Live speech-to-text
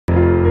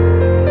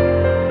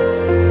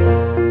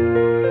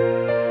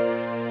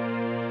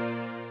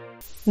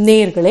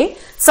நேயர்களே,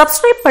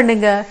 சப்ஸ்கிரைப்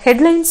பண்ணுங்க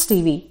headlines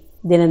TV.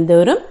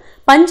 தினந்தோறும்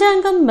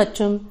பஞ்சாங்கம்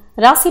மற்றும்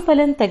ராசி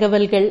பலன்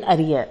தகவல்கள்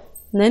அறிய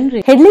நன்றி.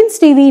 ஹெட்லைன்ஸ்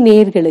டிவி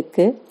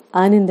நேயர்களுக்கு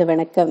ஆனந்த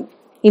வணக்கம்.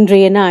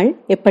 இன்றைய நாள்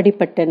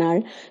எப்படிப்பட்ட நாள்?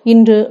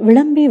 இன்று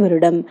விளம்பி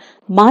வருடம்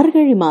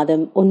மார்கழி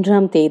மாதம்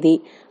 1ஆம் தேதி,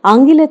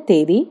 ஆங்கில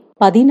தேதி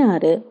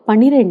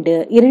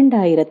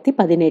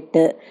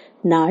 16/12/2018.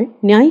 நாள்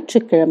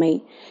ஞாயிற்றுக்கிழமை.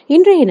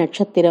 இன்றைய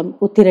நட்சத்திரம்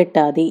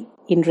உத்திரட்டாதி.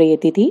 இன்றைய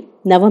திதி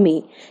நவமி.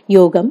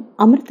 யோகம்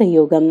அமிர்த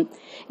யோகம்.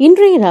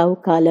 இன்றைய ராவு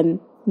காலம்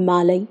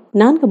மாலை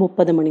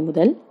 4:30 மணி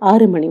முதல்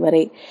 6 மணி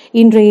வரை.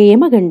 இன்றைய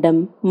யமகண்டம்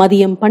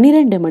மதியம்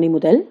 12 மணி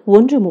முதல்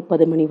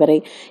 1:30 மணி வரை.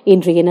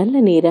 இன்றைய நல்ல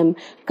நேரம்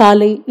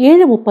காலை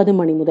 7:30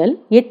 மணி முதல்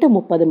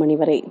 8:30 மணி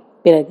வரை.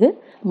 பிறகு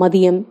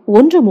மதியம்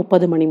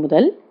 1:30 மணி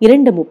முதல்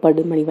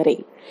 2:30 மணி வரை.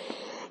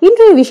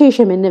 இன்றைய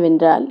விசேஷம்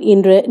என்னவென்றால்,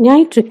 இன்று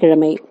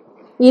ஞாயிற்றுக்கிழமை.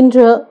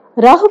 இன்று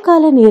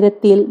ராகுகால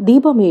நேரத்தில்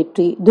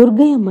தீபமேற்றி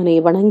துர்க்கை அம்மனை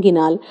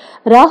வணங்கினால்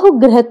ராகு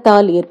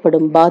கிரகத்தால்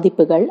ஏற்படும்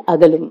பாதிப்புகள்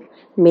அகலும்.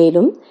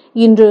 மேலும்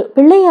இன்று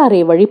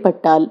பிள்ளையாரை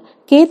வழிபட்டால்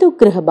கேது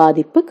கிரக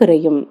பாதிப்பு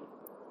குறையும்.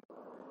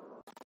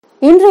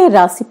 இன்றைய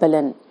ராசி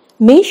பலன்.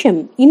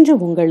 மேஷம், இன்று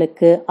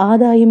உங்களுக்கு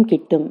ஆதாயம்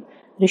கிட்டும்.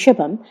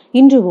 ரிஷபம்,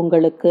 இன்று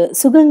உங்களுக்கு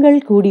சுகங்கள்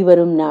கூடி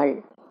வரும் நாள்.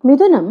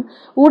 மிதுனம்,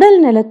 உடல்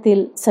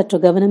நலத்தில் சற்று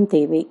கவனம்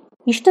தேவை.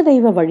 இஷ்ட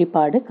தெய்வ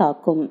வழிபாடு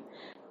காக்கும்.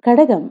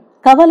 கடகம்,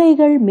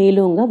 கவலைகள்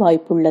மேலோங்க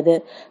வாய்ப்புள்ளது.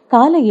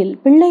 காலையில்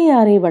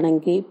பிள்ளையாரை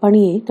வணங்கி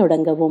பணியை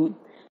தொடங்கவும்.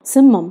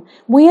 சிம்மம்,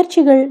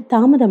 முயற்சிகள்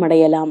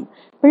தாமதமடையலாம்.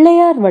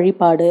 பிள்ளையார்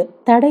வழிபாடு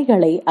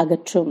தடைகளை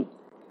அகற்றும்.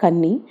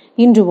 கன்னி,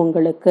 இன்று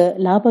உங்களுக்கு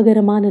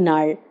லாபகரமான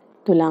நாள்.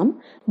 துலாம்,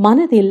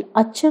 மனதில்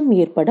அச்சம்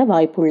ஏற்பட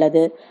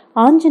வாய்ப்புள்ளது.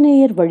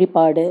 ஆஞ்சநேயர்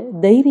வழிபாடு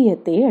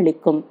தைரியத்தை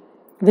அளிக்கும்.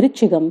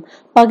 விருச்சிகம்,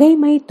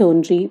 பகைமை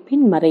தோன்றி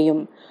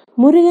பின்மறையும்.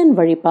 முருகன்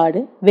வழிபாடு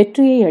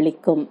வெற்றியை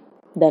அளிக்கும்.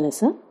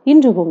 தனுசு,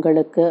 இன்று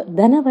உங்களுக்கு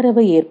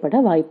தனவரவு ஏற்பட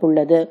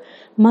வாய்ப்புள்ளது.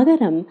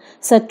 மகரம்,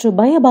 சற்று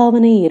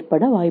பயபாவனை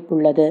ஏற்பட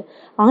வாய்ப்புள்ளது.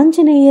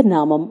 ஆஞ்சநேயர்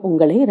நாமம்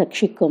உங்களை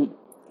ரட்சிக்கும்.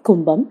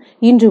 கும்பம்,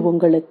 இன்று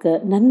உங்களுக்கு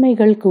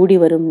நன்மைகள் கூடி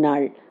வரும்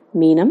நாள்.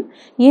 மீனம்,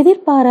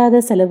 எதிர்பாராத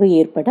செலவு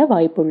ஏற்பட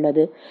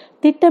வாய்ப்புள்ளது.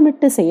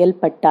 திட்டமிட்டு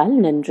செயல்பட்டால்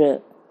நன்று.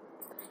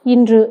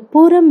 இன்று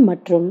பூரம்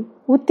மற்றும்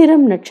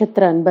உத்திரம்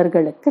நட்சத்திர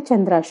அன்பர்களுக்கு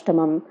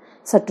சந்திராஷ்டமம்.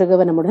 சற்று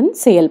கவனமுடன்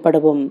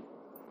செயல்படுவோம்.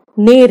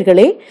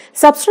 நேயர்களே,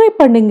 சப்ஸ்கிரைப்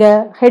பண்ணுங்க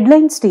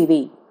ஹெட்லைன்ஸ் டிவி.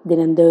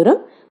 தினந்தோறும்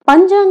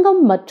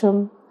பஞ்சாங்கம் மற்றும்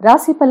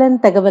ராசி பலன்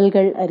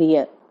தகவல்கள் அறிய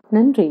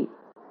நன்றி.